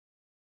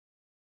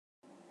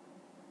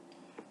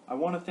I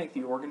want to thank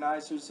the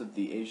organizers of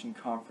the Asian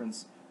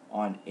Conference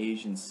on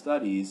Asian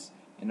Studies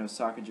in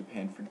Osaka,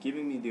 Japan for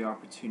giving me the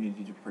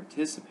opportunity to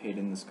participate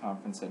in this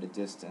conference at a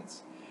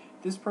distance.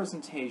 This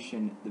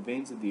presentation, The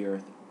Veins of the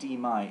Earth,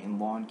 Dimai in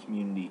Lawn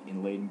Community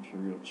in Late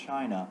Imperial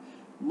China,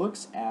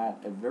 looks at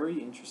a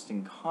very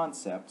interesting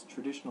concept,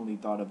 traditionally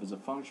thought of as a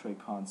Fengshui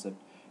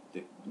concept,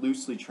 that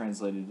loosely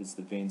translated as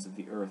the veins of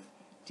the earth,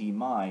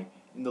 Dimai,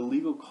 in the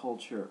legal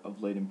culture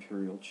of late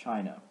Imperial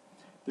China.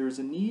 There is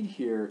a need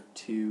here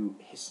to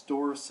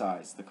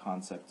historicize the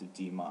concept of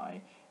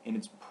Dimai in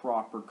its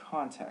proper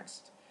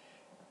context,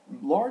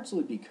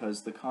 largely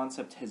because the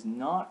concept has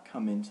not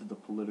come into the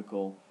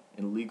political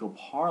and legal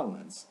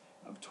parlance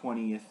of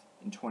 20th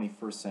and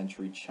 21st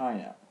century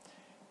China.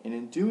 And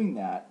in doing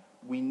that,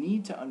 we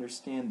need to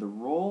understand the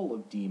role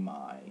of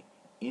Dimai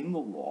in the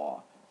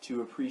law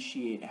to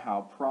appreciate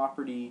how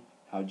property,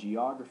 how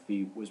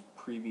geography was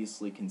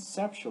previously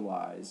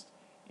conceptualized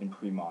in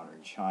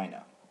pre-modern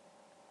China.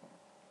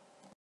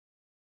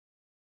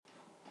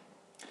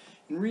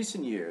 In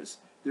recent years,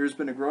 there has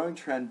been a growing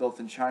trend both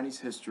in Chinese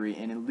history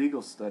and in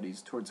legal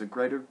studies towards a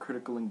greater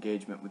critical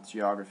engagement with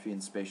geography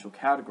and spatial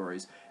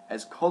categories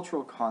as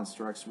cultural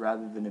constructs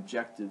rather than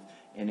objective,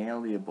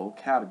 inalienable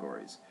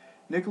categories.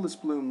 Nicholas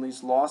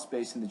Bloomley's Law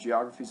Space and the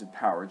Geographies of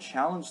Power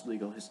challenged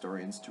legal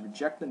historians to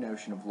reject the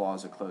notion of law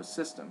as a closed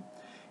system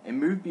and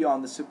move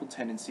beyond the simple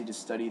tendency to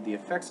study the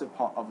effects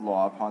of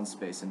law upon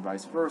space and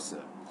vice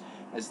versa,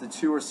 as the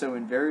two are so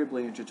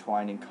invariably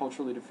intertwined in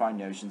culturally defined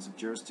notions of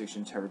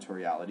jurisdiction,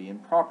 territoriality,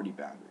 and property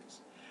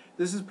boundaries.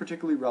 This is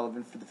particularly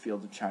relevant for the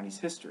field of Chinese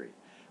history,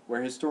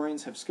 where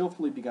historians have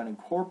skillfully begun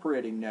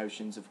incorporating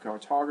notions of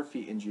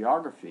cartography and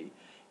geography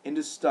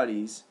into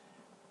studies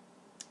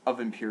of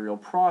imperial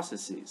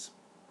processes.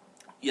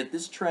 Yet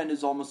this trend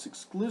is almost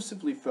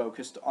exclusively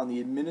focused on the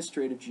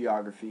administrative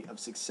geography of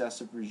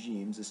successive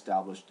regimes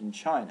established in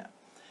China,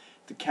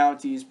 the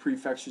counties,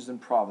 prefectures,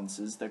 and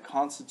provinces that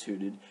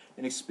constituted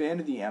and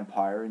expanded the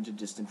empire into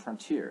distant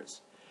frontiers.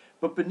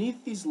 But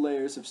beneath these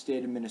layers of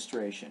state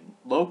administration,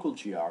 local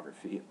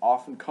geography,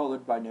 often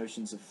colored by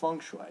notions of feng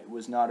shui,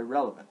 was not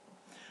irrelevant.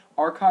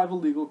 Archival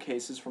legal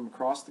cases from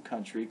across the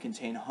country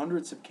contain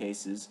hundreds of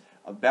cases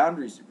of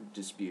boundary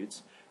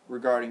disputes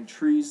regarding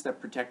trees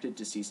that protected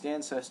deceased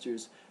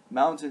ancestors,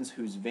 mountains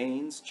whose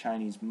veins,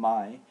 Chinese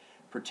mai,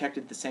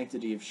 protected the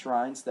sanctity of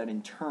shrines that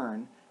in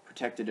turn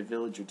protected a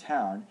village or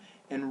town,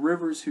 and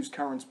rivers whose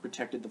currents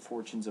protected the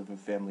fortunes of a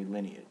family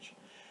lineage.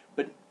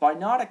 But by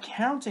not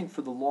accounting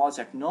for the law's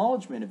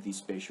acknowledgement of these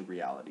spatial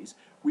realities,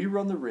 we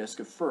run the risk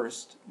of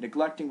first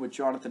neglecting what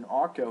Jonathan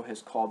Arco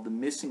has called the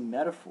missing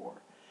metaphor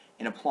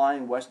in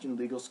applying Western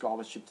legal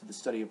scholarship to the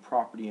study of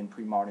property in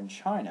pre-modern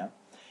China,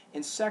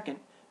 and second,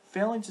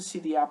 failing to see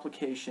the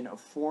application of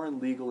foreign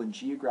legal and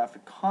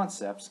geographic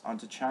concepts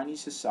onto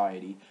Chinese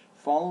society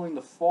following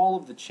the fall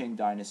of the Qing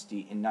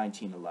dynasty in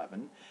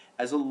 1911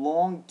 as a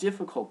long,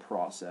 difficult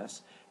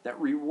process that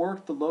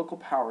reworked the local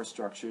power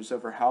structures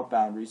over how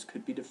boundaries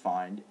could be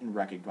defined and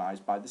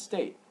recognized by the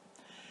state.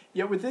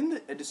 Yet within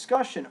a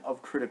discussion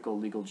of critical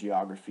legal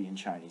geography in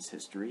Chinese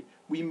history,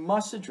 we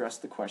must address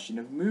the question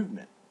of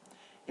movement.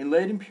 In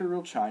late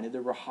imperial China,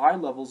 there were high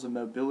levels of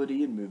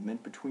mobility and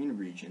movement between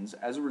regions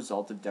as a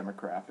result of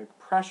demographic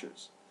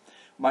pressures.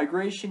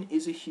 Migration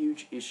is a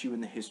huge issue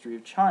in the history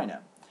of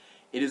China.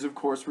 It is, of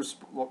course,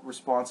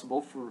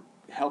 responsible for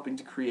helping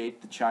to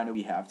create the China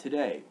we have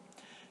today.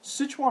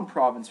 Sichuan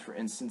province, for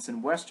instance,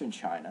 in western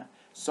China,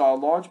 saw a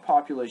large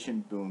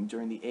population boom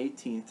during the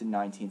 18th and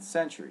 19th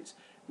centuries,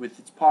 with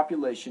its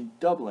population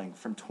doubling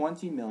from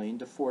 20 million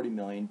to 40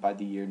 million by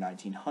the year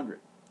 1900.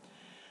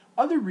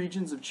 Other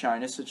regions of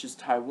China, such as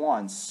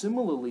Taiwan,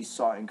 similarly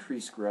saw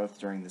increased growth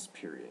during this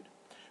period.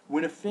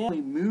 When a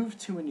family moved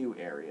to a new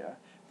area,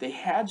 they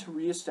had to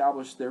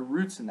reestablish their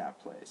roots in that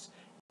place,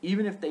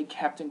 even if they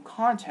kept in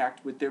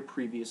contact with their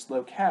previous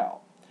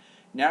locale.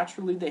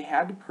 Naturally, they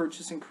had to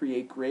purchase and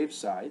create grave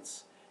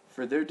sites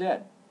for their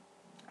dead.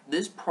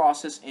 This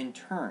process, in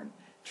turn,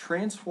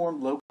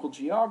 transformed local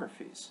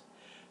geographies.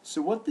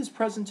 So what this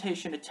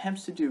presentation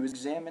attempts to do is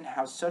examine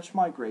how such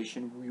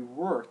migration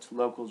reworked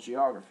local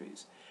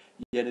geographies.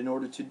 Yet in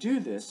order to do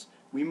this,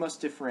 we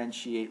must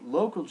differentiate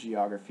local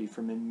geography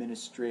from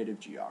administrative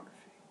geography.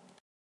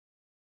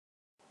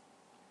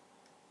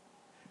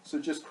 So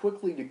just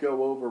quickly to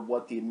go over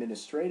what the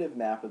administrative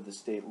map of the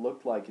state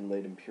looked like in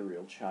late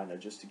imperial China,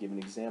 just to give an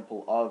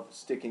example of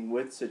sticking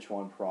with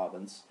Sichuan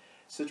province.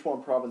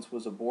 Sichuan province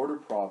was a border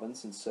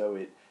province, and so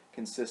it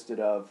consisted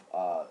of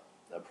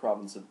a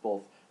province of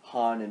both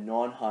Han and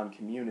non-Han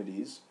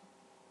communities.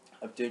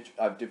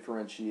 I've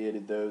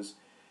differentiated those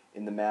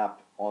in the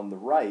map on the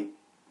right.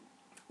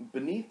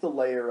 Beneath the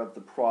layer of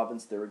the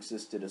province, there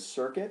existed a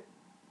circuit,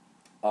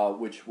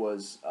 which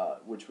was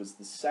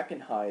the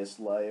second highest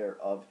layer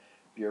of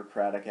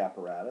bureaucratic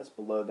apparatus.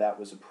 Below that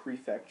was a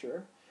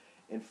prefecture,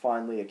 and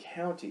finally a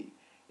county.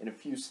 In a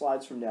few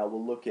slides from now,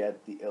 we'll look at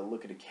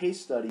a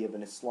case study of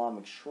an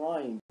Islamic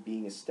shrine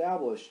being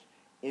established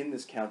in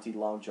this county,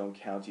 Lanzhou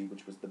County,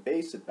 which was the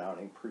base of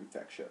Baoning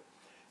Prefecture.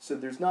 So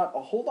there's not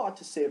a whole lot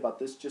to say about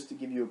this, just to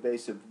give you a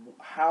base of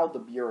how the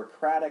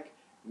bureaucratic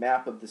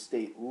map of the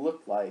state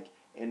looked like,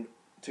 and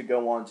to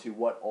go on to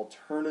what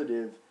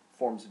alternative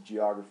forms of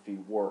geography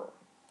were.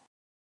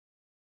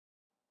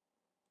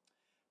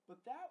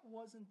 But that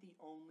wasn't the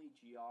only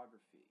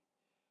geography.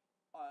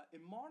 In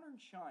modern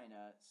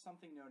China,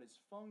 something known as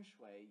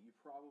Fengshui, you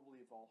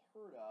probably have all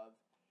heard of,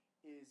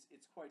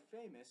 it's quite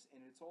famous,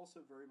 and it's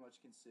also very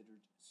much considered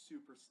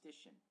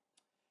superstition,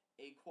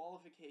 a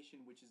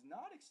qualification which is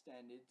not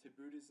extended to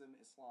Buddhism,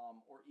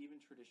 Islam, or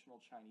even traditional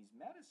Chinese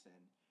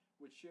medicine,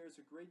 which shares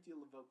a great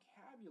deal of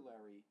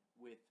vocabulary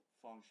with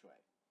Feng Shui.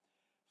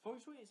 Feng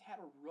Shui has had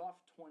a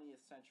rough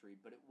 20th century,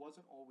 but it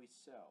wasn't always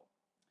so.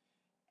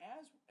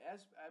 As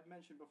I've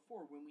mentioned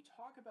before, when we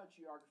talk about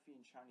geography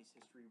in Chinese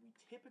history, we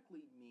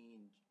typically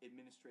mean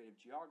administrative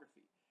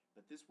geography,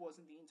 but this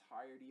wasn't the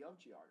entirety of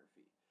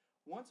geography.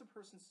 Once a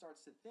person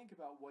starts to think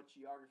about what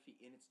geography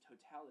in its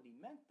totality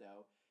meant,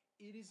 though,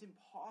 it is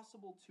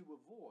impossible to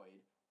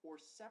avoid or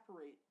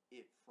separate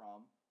it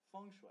from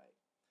Feng Shui.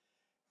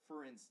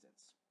 For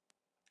instance,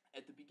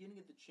 at the beginning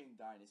of the Qing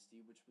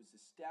dynasty, which was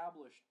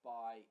established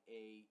by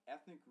an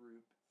ethnic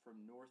group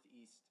from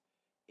Northeast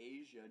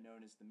Asia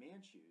known as the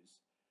Manchus,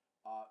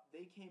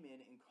 they came in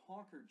and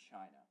conquered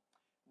China.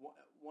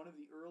 One of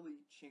the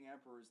early Qing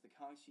emperors, the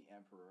Kangxi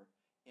Emperor,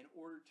 in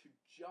order to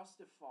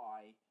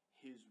justify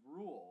his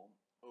rule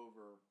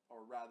over,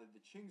 or rather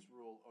the Qing's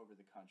rule over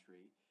the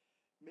country,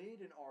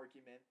 made an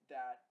argument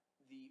that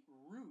the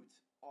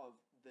root of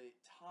the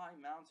Tai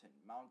mountain,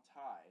 Mount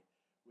Tai,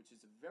 which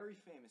is a very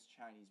famous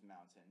Chinese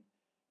mountain,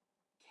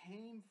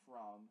 came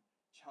from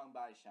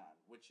Changbaishan,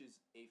 which is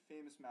a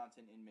famous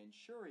mountain in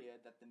Manchuria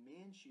that the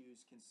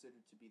Manchus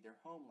considered to be their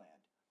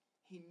homeland.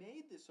 He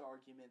made this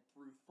argument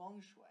through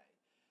Feng Shui.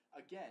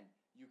 Again,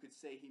 you could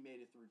say he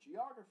made it through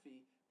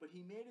geography, but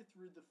he made it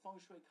through the Feng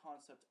Shui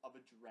concept of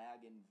a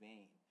dragon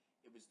vein.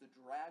 It was the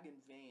dragon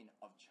vein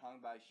of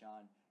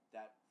Changbaishan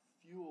that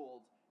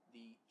fueled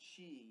the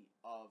qi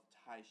of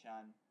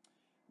Taishan.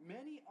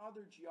 Many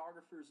other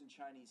geographers in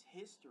Chinese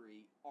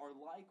history are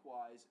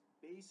likewise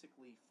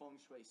basically Feng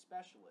Shui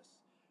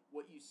specialists.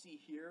 What you see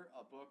here,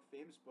 a book,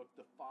 famous book,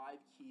 The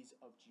Five Keys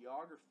of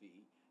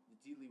Geography, the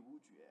Dili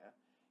Wujue.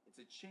 It's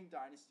a Qing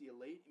dynasty, a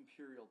late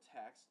imperial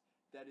text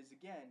that is,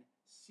 again,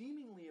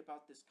 seemingly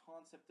about this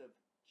concept of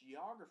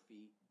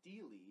geography,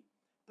 Dili,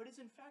 but is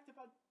in fact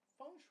about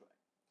Feng Shui.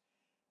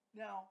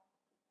 Now,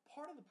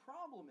 part of the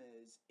problem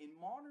is, in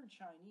modern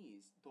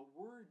Chinese, the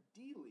word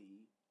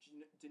Dili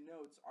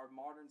denotes our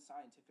modern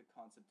scientific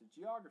concept of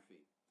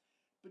geography.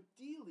 But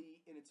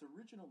Dili, in its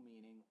original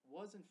meaning,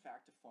 was in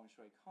fact a Feng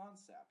Shui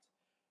concept.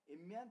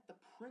 It meant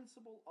the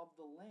principle of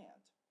the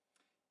land.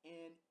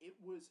 And it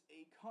was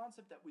a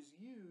concept that was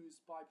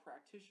used by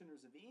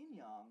practitioners of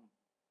Yin-Yang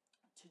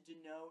to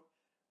denote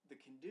the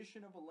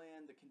condition of a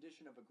land, the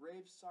condition of a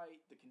grave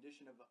site, the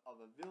condition of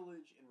a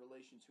village in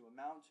relation to a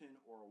mountain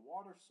or a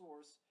water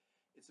source.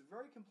 It's a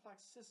very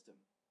complex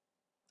system.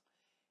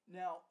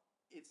 Now,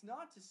 it's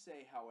not to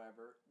say,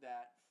 however,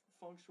 that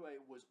Feng Shui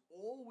was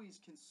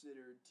always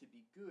considered to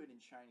be good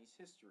in Chinese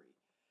history.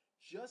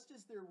 Just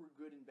as there were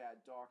good and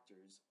bad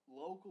doctors,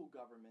 local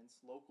governments,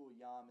 local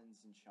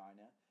yamens in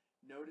China,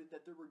 noted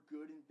that there were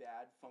good and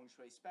bad Feng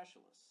Shui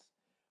specialists.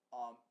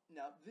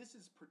 Now, this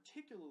is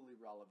particularly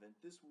relevant.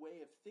 This way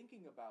of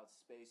thinking about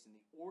space and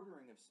the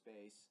ordering of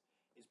space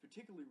is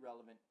particularly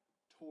relevant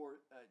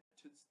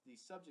to the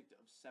subject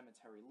of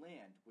cemetery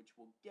land, which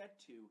we'll get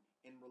to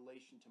in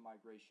relation to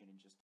migration in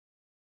just a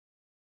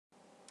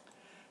moment.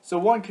 So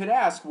one could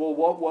ask, well,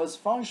 what was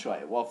Feng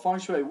Shui? Well, Feng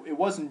Shui, it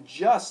wasn't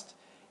just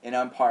an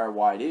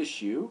empire-wide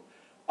issue.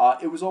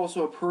 It was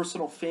also a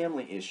personal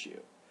family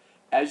issue.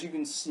 As you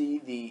can see,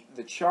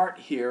 the chart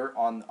here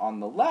on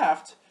the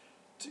left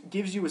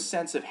gives you a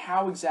sense of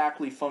how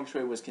exactly Feng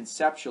Shui was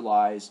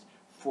conceptualized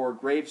for a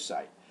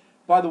gravesite.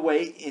 By the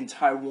way, in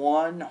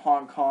Taiwan,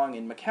 Hong Kong,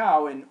 and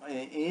Macau,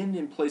 and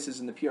in places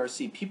in the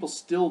PRC, people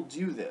still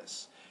do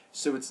this.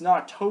 So it's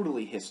not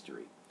totally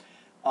history.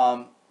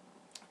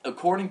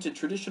 According to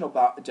traditional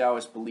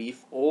Taoist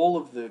belief, all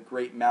of the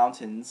great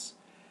mountains,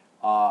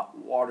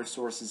 water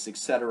sources,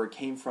 etc.,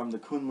 came from the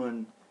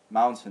Kunlun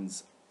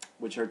Mountains,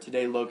 which are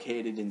today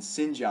located in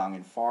Xinjiang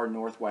in far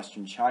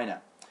northwestern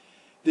China.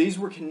 These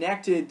were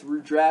connected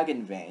through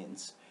dragon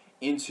veins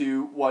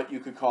into what you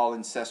could call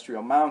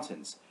ancestral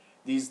mountains.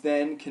 These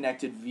then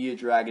connected via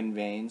dragon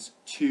veins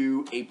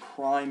to a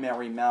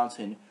primary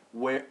mountain,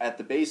 where at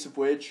the base of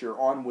which or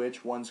on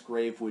which one's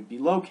grave would be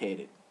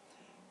located.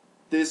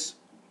 This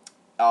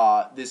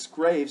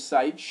grave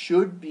site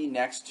should be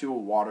next to a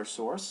water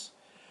source,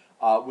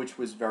 which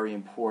was very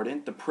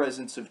important. The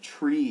presence of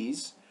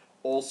trees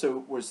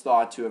also was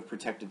thought to have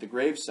protected the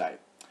gravesite.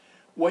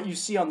 What you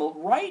see on the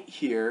right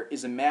here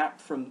is a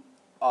map from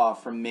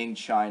Ming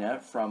China,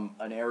 from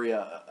an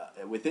area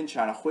within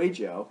China,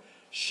 Huizhou,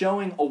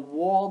 showing a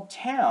walled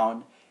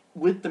town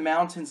with the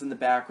mountains in the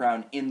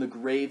background in the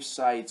grave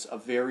sites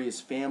of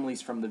various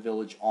families from the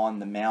village on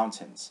the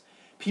mountains.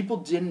 People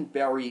didn't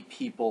bury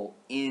people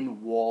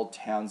in walled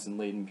towns in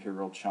late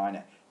imperial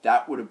China.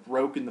 That would have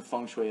broken the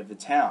feng shui of the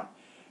town.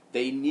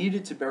 They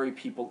needed to bury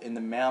people in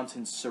the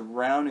mountains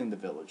surrounding the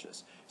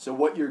villages. So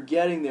what you're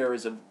getting there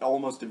is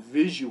almost a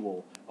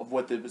visual of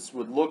what this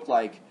would look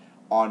like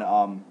on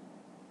a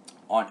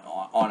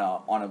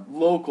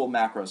local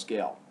macro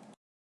scale.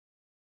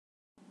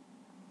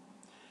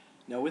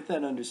 Now, with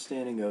that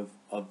understanding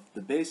of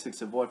the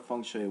basics of what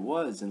feng shui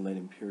was in late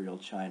imperial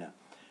China,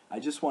 I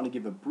just want to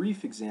give a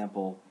brief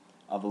example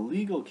of a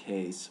legal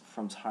case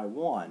from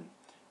Taiwan,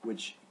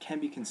 which can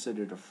be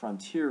considered a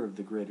frontier of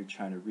the Greater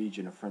China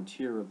region, a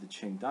frontier of the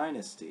Qing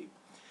dynasty.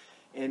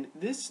 And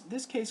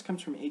this case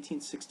comes from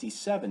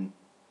 1867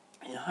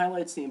 and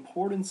highlights the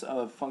importance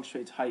of feng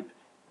shui type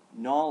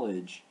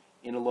knowledge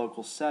in a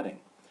local setting.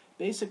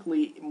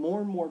 Basically, more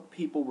and more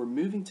people were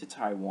moving to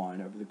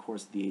Taiwan over the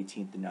course of the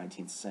 18th and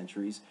 19th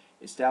centuries,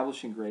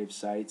 establishing grave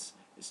sites,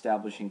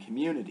 establishing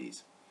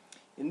communities.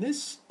 In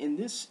this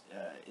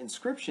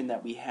inscription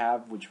that we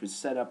have, which was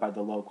set up by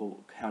the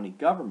local county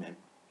government,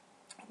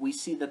 we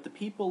see that the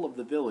people of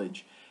the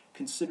village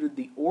considered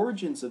the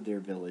origins of their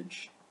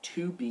village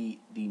to be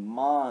the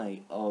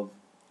mai of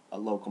a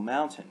local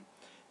mountain.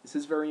 This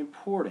is very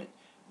important.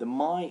 The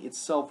mai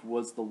itself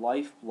was the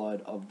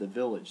lifeblood of the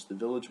village. The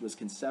village was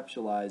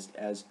conceptualized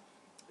as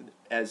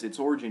its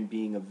origin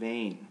being a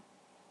vein.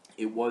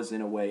 It was,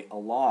 in a way,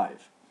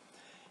 alive.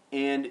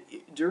 And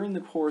during the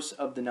course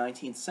of the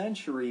 19th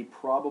century,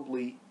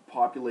 probably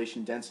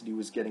population density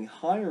was getting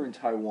higher in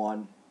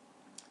Taiwan,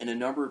 and a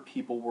number of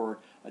people were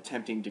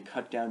attempting to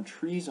cut down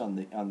trees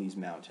on these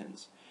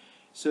mountains.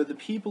 So the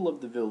people of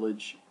the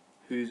village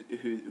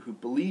who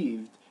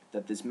believed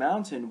that this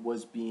mountain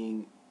was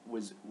being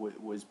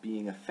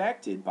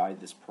affected by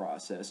this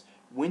process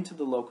went to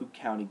the local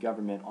county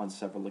government on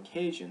several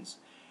occasions.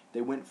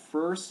 They went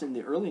first in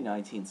the early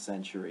 19th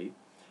century,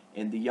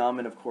 and the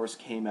Yamen, of course,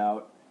 came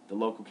out, the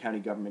local county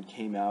government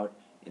came out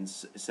and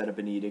set up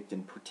an edict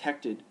and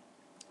protected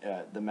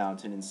the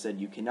mountain and said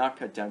you cannot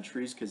cut down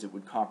trees because it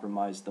would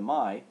compromise the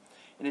mai.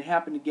 And it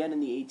happened again in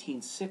the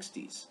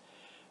 1860s.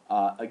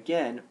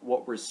 Again,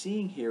 what we're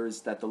seeing here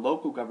is that the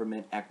local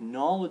government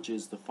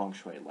acknowledges the feng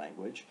shui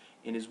language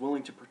and is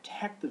willing to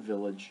protect the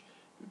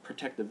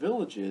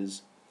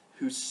villages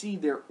who see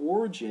their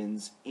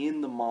origins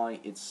in the mai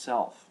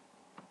itself.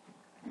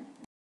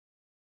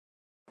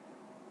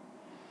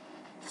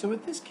 So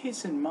with this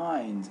case in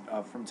mind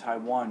from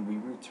Taiwan, we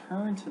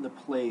return to the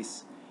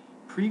place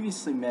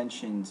previously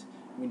mentioned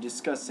when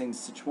discussing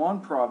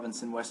Sichuan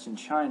province in western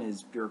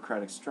China's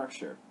bureaucratic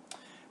structure.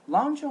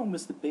 Langzhong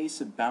was the base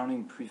of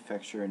Baoning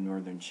prefecture in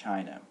northern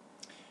China.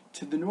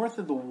 To the north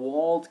of the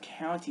walled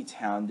county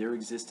town, there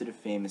existed a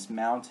famous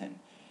mountain.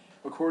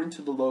 According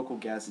to the local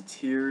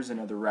gazetteers and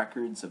other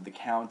records of the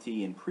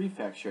county and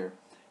prefecture,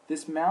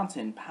 this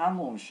mountain,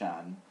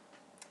 Panlongshan,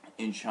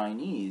 in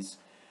Chinese,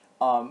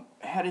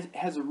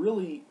 has a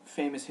really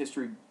famous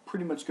history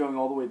pretty much going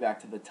all the way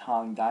back to the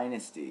Tang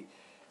Dynasty.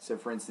 So,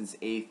 for instance,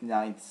 8th,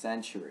 9th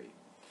century.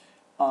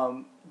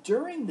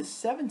 During the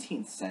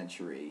 17th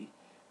century,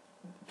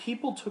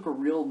 people took a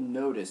real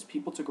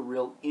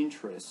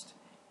interest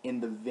in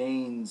the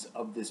veins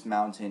of this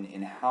mountain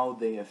and how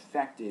they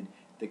affected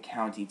the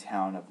county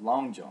town of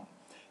Langzhong.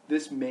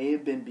 This may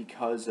have been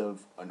because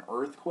of an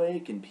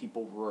earthquake, and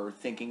people were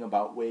thinking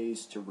about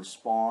ways to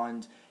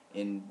respond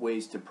and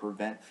ways to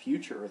prevent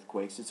future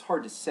earthquakes. It's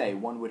hard to say.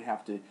 One would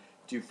have to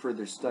do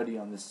further study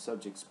on this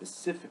subject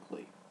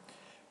specifically.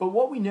 But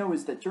what we know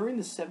is that during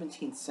the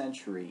 17th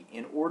century,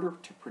 in order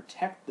to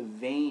protect the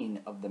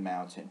vein of the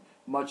mountain,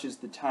 much as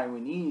the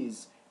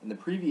Taiwanese in the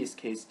previous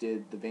case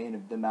did the vein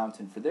of the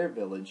mountain for their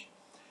village,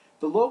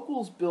 the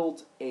locals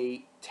built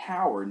a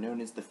tower known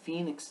as the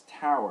Phoenix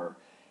Tower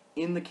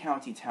in the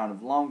county town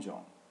of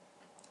Langzhong.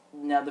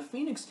 Now, the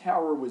Phoenix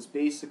Tower was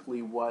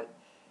basically what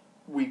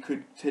we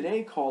could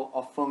today call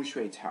a feng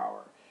shui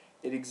tower.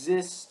 It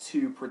exists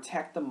to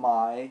protect the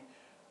mai,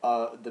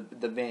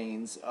 the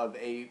veins of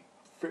a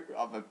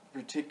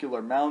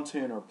particular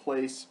mountain or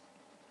place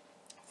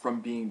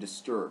from being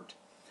disturbed.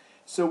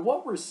 So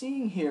what we're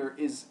seeing here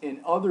is,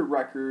 in other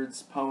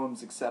records,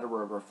 poems, etc.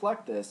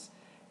 reflect this,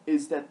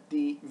 is that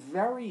the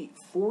very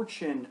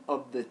fortune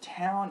of the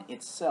town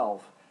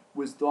itself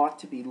was thought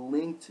to be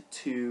linked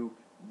to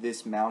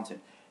this mountain.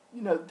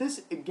 You know,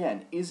 this,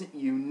 again, isn't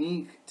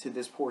unique to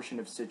this portion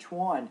of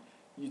Sichuan.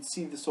 You'd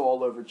see this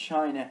all over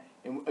China,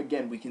 and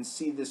again, we can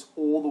see this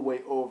all the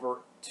way over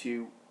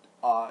to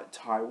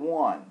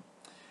Taiwan.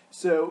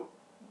 So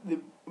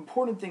the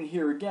important thing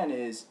here again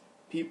is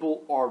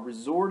people are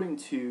resorting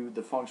to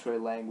the feng shui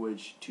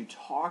language to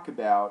talk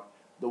about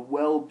the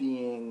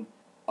well-being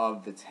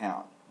of the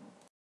town.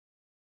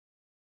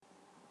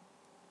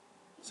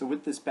 So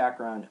with this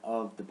background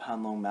of the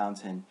Panlong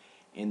Mountain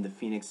and the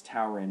Phoenix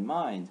Tower in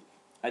mind,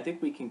 I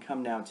think we can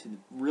come now to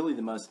really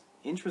the most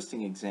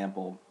interesting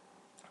example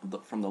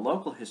from the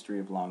local history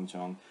of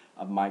Langzhong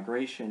of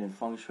migration and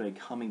feng shui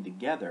coming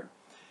together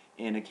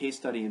in a case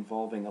study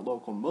involving a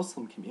local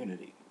Muslim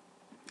community.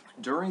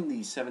 During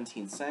the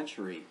 17th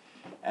century,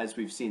 as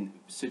we've seen,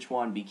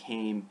 Sichuan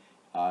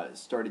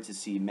started to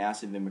see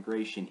massive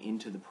immigration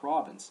into the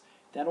province.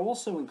 that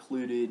also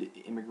included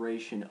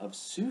immigration of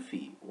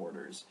Sufi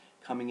orders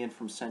coming in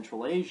from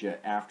Central Asia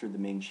after the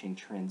Ming-Qing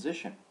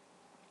transition.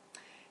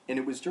 And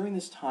it was during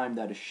this time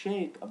that a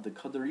sheikh of the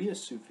Qadiriya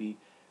Sufi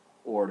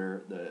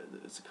order, the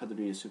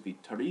Qadiriya Sufi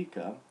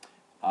Tariqa,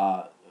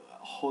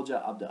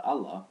 Hoja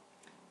Abdallah,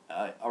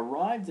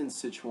 arrived in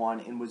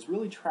Sichuan and was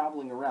really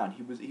traveling around.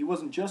 He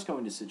wasn't just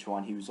going to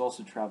Sichuan, he was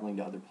also traveling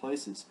to other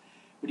places.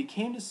 But he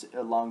came to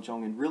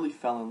Langzhong and really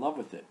fell in love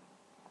with it.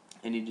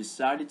 And he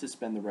decided to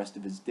spend the rest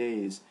of his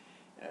days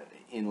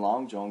in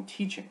Langzhong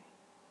teaching.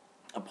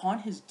 Upon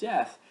his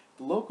death,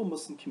 the local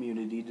Muslim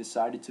community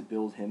decided to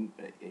build him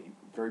a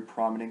very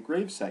prominent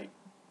gravesite.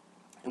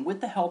 And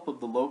with the help of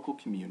the local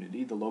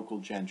community, the local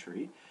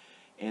gentry,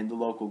 and the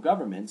local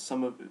government,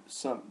 some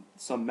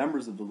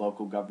members of the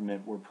local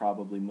government were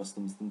probably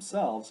Muslims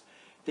themselves,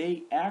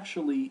 they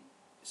actually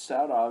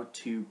set out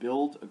to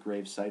build a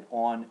gravesite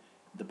on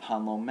the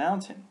Panlong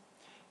Mountain.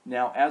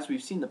 Now, as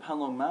we've seen, the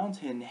Panlong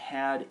Mountain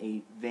had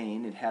a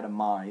vein, it had a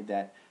mai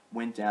that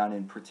went down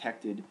and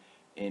protected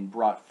and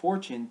brought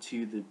fortune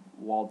to the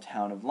walled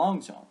town of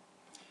Langzhong.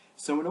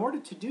 So in order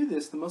to do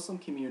this, the Muslim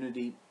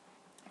community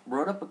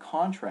wrote up a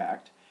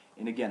contract,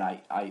 and again,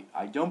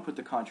 I don't put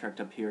the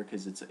contract up here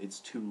because it's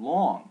too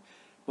long,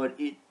 but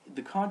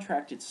the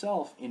contract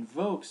itself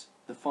invokes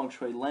the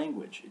Fengshui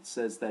language. It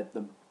says that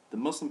the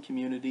Muslim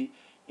community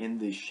and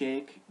the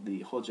sheikh,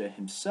 the Hoja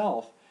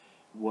himself,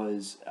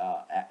 was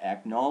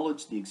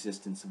acknowledged the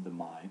existence of the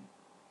mai,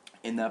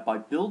 and that by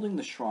building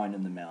the shrine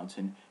on the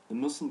mountain, the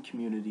Muslim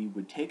community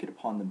would take it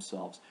upon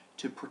themselves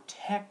to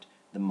protect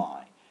the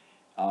mai.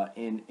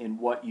 And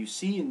what you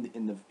see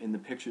in the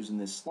pictures in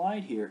this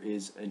slide here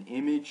is an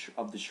image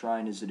of the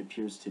shrine as it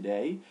appears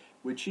today,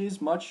 which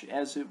is much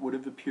as it would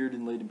have appeared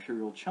in late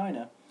Imperial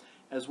China,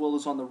 as well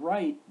as on the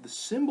right, the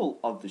symbol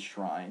of the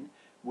shrine,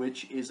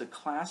 which is a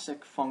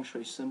classic feng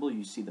shui symbol.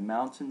 You see the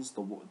mountains,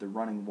 the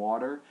running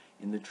water,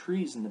 and the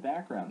trees in the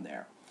background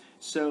there.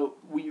 So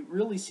we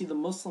really see the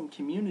Muslim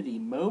community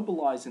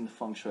mobilizing the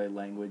feng shui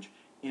language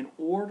in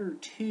order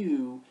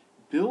to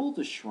build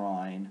a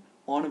shrine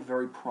on a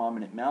very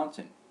prominent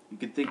mountain. You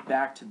could think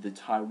back to the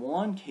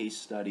Taiwan case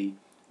study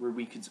where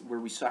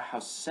we saw how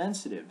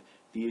sensitive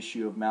the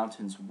issue of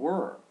mountains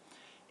were.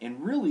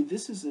 And really,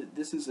 this is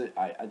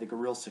I think a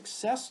real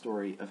success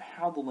story of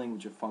how the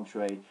language of feng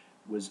shui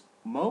was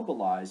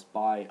mobilized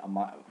by a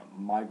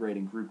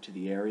migrating group to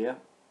the area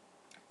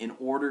in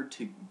order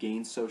to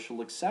gain social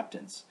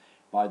acceptance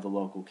by the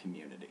local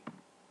community.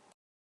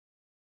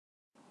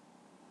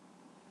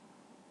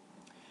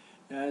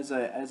 As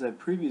I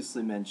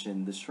previously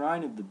mentioned, the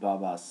shrine of the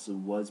Babasi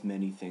was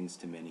many things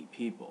to many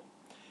people.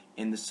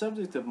 And the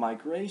subject of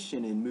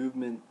migration and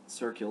movement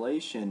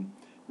circulation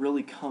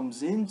really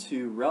comes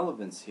into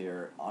relevance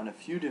here on a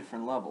few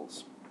different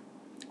levels.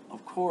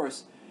 Of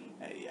course,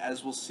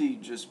 as we'll see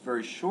just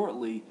very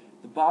shortly,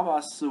 the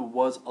Babasi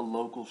was a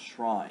local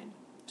shrine.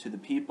 To the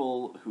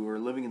people who are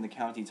living in the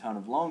county town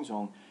of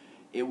Langzhong,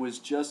 it was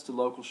just a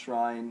local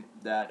shrine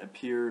that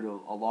appeared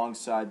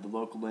alongside the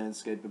local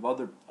landscape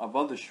of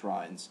other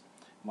shrines,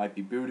 might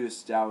be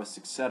Buddhist, Taoist,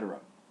 etc.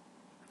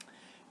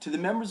 To the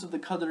members of the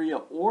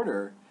Qadiriya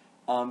order,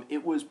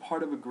 it was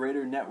part of a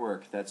greater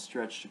network that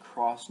stretched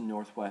across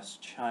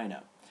northwest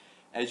China.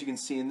 As you can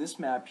see in this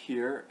map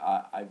here,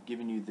 I've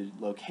given you the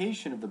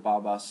location of the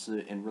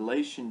Babasi in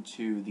relation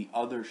to the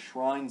other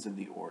shrines of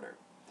the order.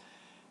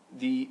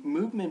 The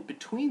movement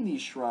between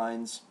these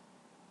shrines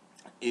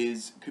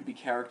could be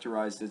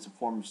characterized as a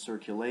form of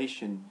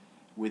circulation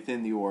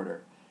within the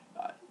order.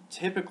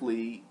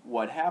 Typically,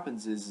 what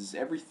happens is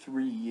every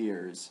 3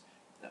 years,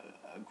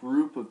 a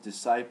group of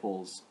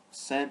disciples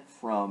sent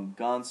from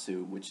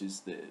Gansu, which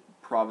is the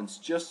province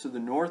just to the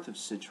north of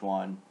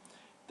Sichuan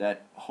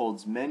that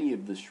holds many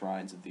of the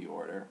shrines of the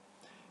order,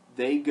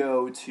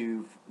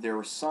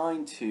 they're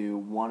assigned to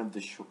one of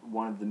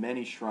the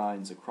many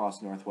shrines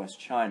across northwest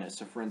China.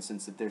 So for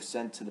instance, if they're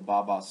sent to the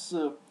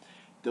Babasi,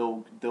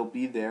 they'll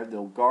be there,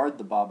 they'll guard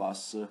the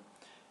Babasi,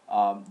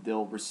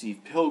 they'll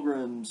receive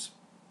pilgrims,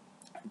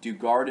 do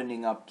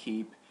gardening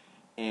upkeep,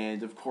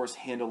 and of course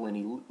handle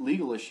any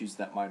legal issues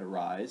that might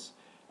arise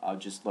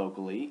just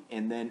locally.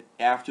 And then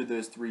after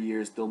those 3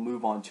 years, they'll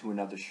move on to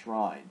another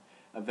shrine.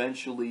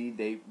 Eventually,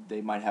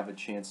 they might have a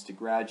chance to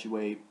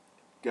graduate,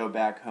 go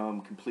back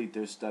home, complete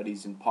their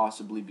studies, and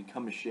possibly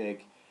become a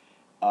sheikh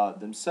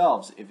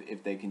themselves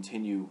if they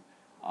continue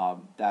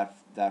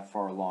that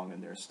far along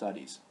in their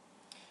studies.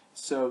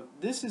 So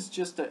this is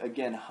just to,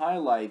 again,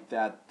 highlight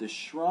that the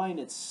shrine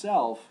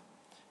itself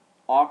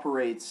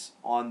operates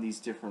on these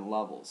different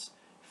levels.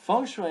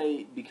 Feng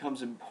Shui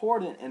becomes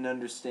important in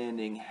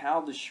understanding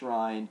how the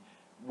shrine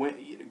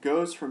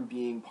goes from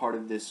being part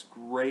of this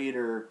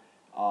greater,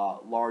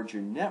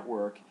 larger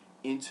network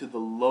into the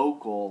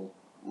local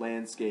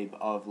landscape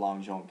of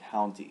Langzhong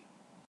County.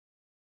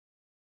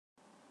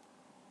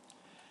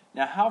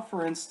 Now, how,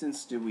 for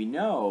instance, do we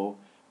know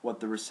what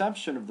the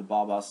reception of the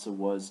Babasi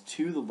was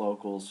to the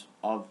locals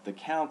of the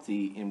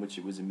county in which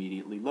it was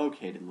immediately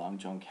located,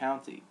 Langzhong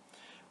County?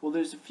 Well,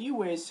 there's a few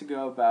ways to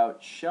go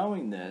about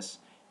showing this,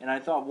 And I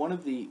thought one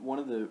of the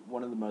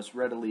most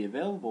readily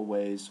available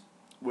ways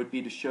would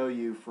be to show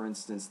you, for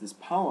instance, these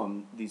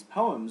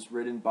poems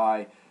written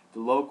by the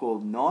local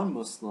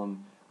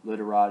non-Muslim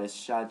literatist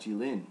Xia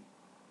Jilin,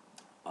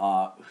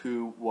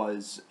 who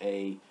was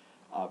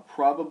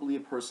probably a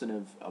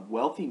person of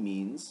wealthy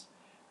means,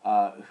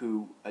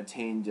 who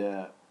attained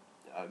a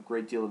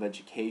great deal of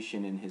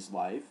education in his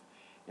life,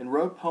 and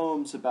wrote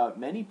poems about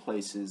many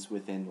places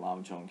within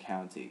Langzhong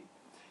County.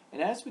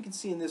 And as we can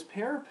see in this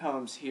pair of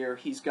poems here,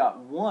 he's got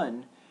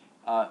one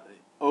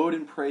ode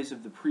in praise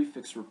of the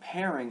prefect's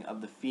repairing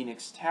of the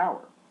Phoenix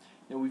Tower.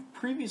 Now, we've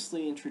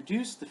previously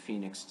introduced the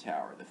Phoenix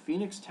Tower. The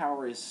Phoenix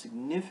Tower is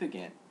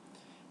significant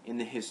in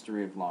the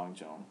history of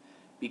Langzhong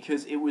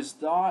because it was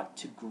thought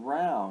to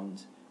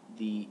ground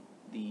the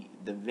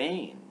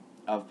vein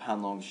of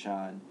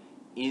Panlongshan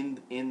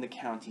in the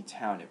county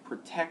town. It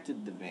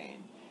protected the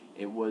vein.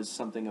 It was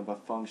something of a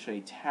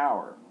Fengshui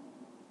tower.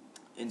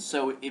 And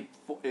so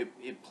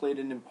it played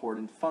an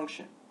important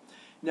function.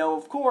 Now,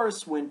 of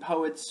course, when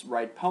poets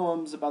write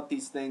poems about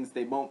these things,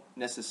 they won't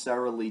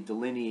necessarily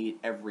delineate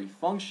every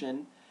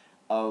function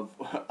of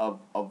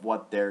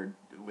what they're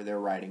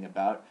writing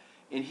about.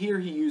 And here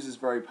he uses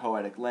very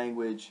poetic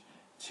language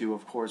to,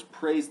 of course,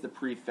 praise the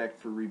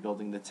prefect for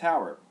rebuilding the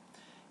tower.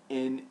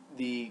 In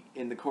the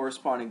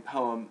corresponding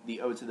poem, the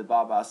Ode to the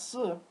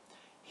Babasi,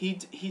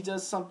 he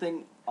does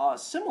something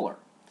similar.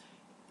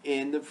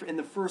 In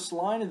the first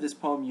line of this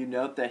poem, you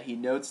note that he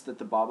notes that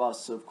the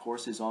Babasi, of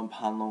course, is on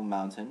Panlong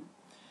Mountain.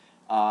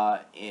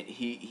 And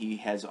he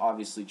has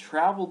obviously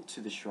traveled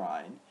to the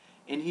shrine,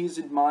 and he's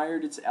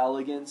admired its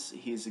elegance.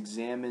 He's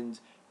examined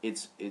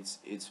its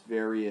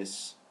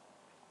various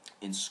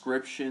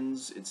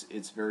inscriptions,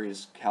 its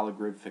various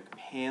calligraphic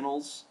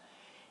panels,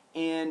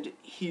 and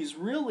he's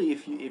really,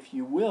 if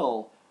you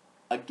will,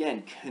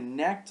 again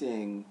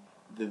connecting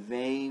the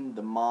vein,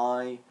 the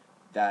mai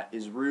that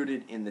is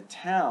rooted in the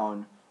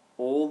town,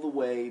 all the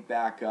way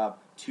back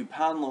up to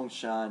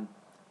Panlongshan,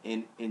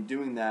 in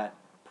doing that,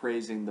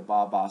 praising the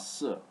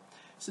Babasi.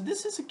 So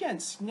this is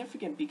again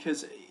significant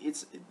because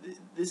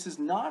this is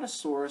not a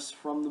source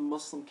from the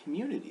Muslim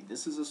community.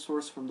 This is a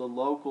source from the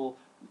local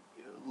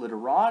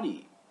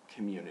literati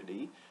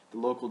community, the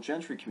local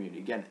gentry community.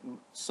 Again,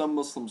 some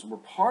Muslims were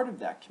part of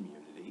that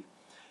community,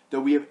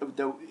 though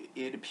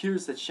it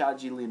appears that Xia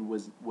Jilin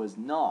was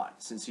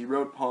not, since he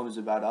wrote poems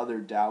about other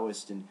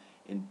Taoist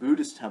and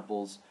Buddhist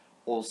temples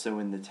also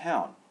in the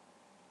town.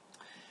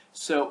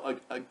 So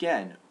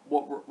again,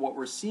 what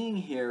we're seeing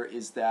here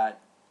is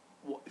that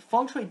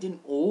feng shui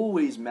didn't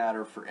always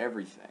matter for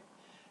everything,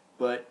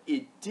 but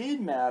it did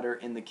matter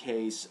in the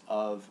case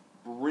of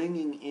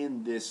bringing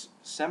in this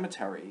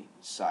cemetery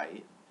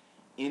site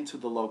into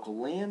the local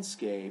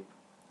landscape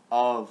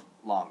of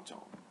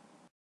Langzhong.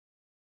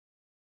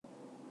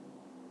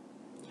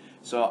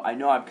 So I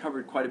know I've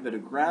covered quite a bit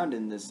of ground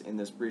in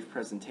this brief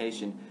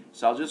presentation,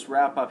 so I'll just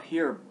wrap up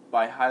here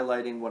by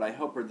highlighting what I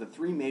hope are the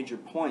three major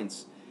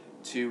points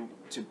to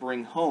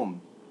bring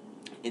home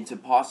and to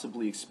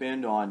possibly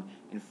expand on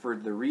in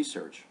further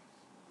research.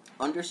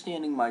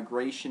 Understanding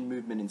migration,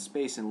 movement, and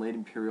space in late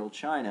Imperial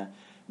China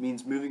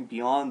means moving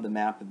beyond the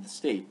map of the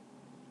state,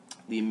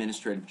 the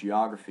administrative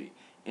geography,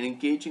 and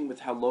engaging with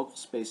how local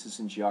spaces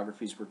and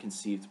geographies were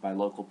conceived by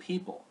local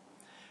people.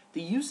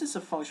 The uses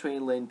of feng shui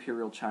in late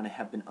Imperial China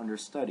have been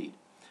understudied.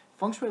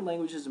 Feng shui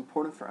language is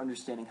important for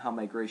understanding how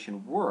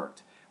migration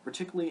worked,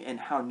 particularly in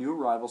how new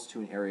arrivals to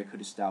an area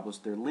could establish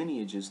their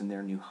lineages in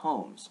their new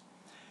homes.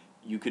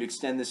 You could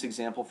extend this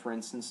example, for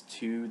instance,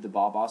 to the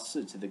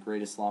Babasi, to the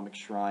great Islamic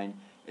shrine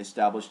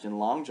established in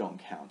Langzhong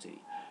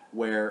County,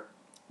 where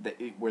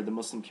the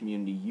Muslim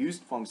community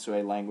used feng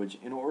shui language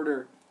in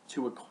order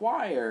to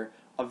acquire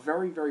a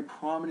very, very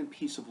prominent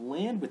piece of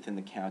land within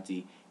the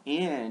county,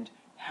 and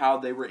how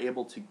they were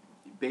able to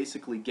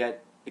basically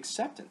get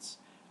acceptance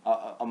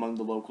among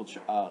the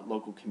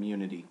local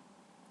community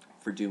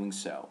for doing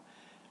so.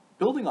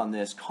 Building on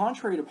this,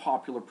 contrary to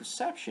popular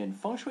perception,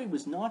 feng shui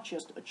was not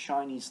just a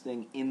Chinese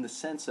thing in the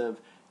sense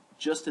of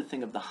just a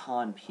thing of the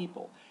Han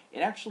people. It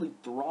actually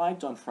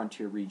thrived on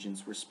frontier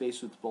regions where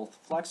space was both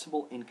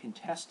flexible and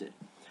contested.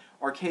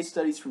 Our case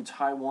studies from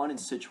Taiwan and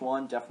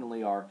Sichuan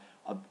definitely are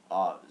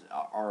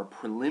a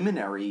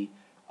preliminary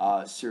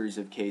series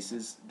of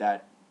cases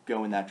that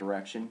go in that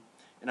direction.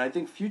 And I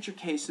think future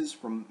cases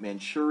from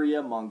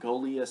Manchuria,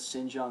 Mongolia,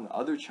 Xinjiang,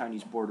 other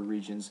Chinese border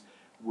regions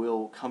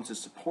will come to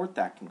support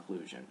that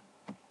conclusion.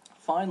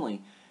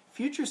 Finally,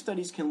 future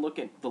studies can look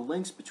at the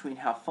links between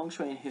how feng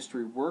shui and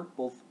history work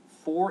both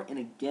for and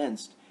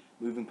against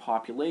moving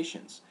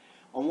populations.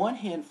 On one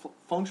hand,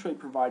 feng shui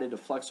provided a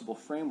flexible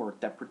framework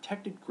that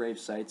protected grave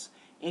sites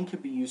and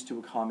could be used to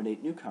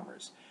accommodate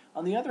newcomers.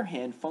 On the other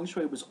hand, feng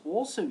shui was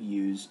also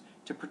used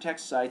to protect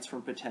sites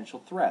from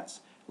potential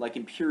threats, like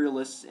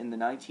imperialists in the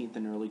 19th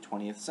and early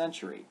 20th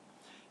century.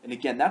 And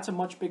again, that's a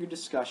much bigger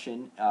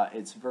discussion.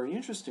 It's a very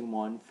interesting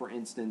one. For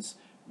instance,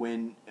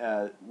 when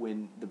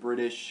the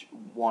British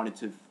wanted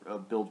to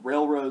build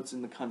railroads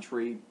in the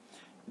country,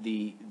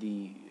 the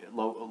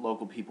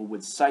local people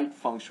would cite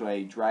feng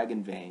shui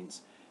dragon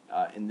veins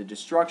in the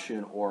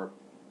destruction or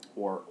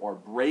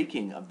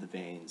breaking of the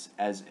veins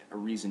as a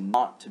reason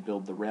not to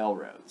build the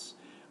railroads.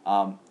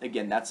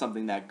 Again, that's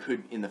something that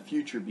could in the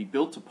future be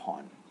built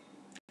upon.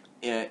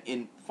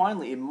 And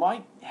finally, it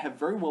might have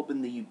very well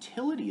been the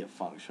utility of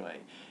Feng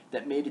Shui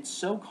that made it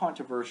so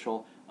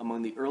controversial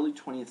among the early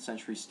 20th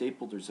century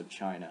stakeholders of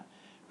China,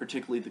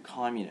 particularly the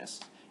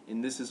communists.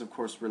 And this is, of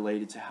course,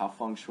 related to how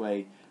Feng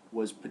Shui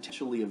was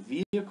potentially a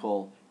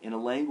vehicle in a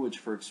language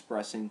for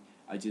expressing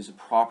ideas of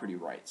property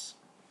rights.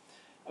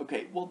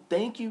 Okay, well,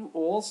 thank you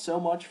all so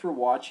much for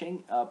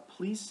watching.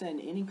 Please send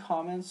any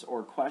comments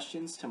or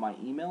questions to my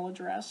email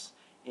address.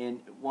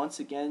 And once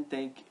again,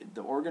 thank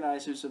the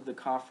organizers of the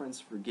conference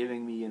for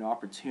giving me an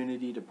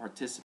opportunity to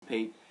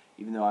participate,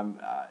 even though I'm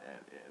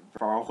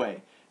far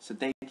away. So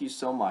thank you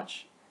so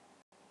much.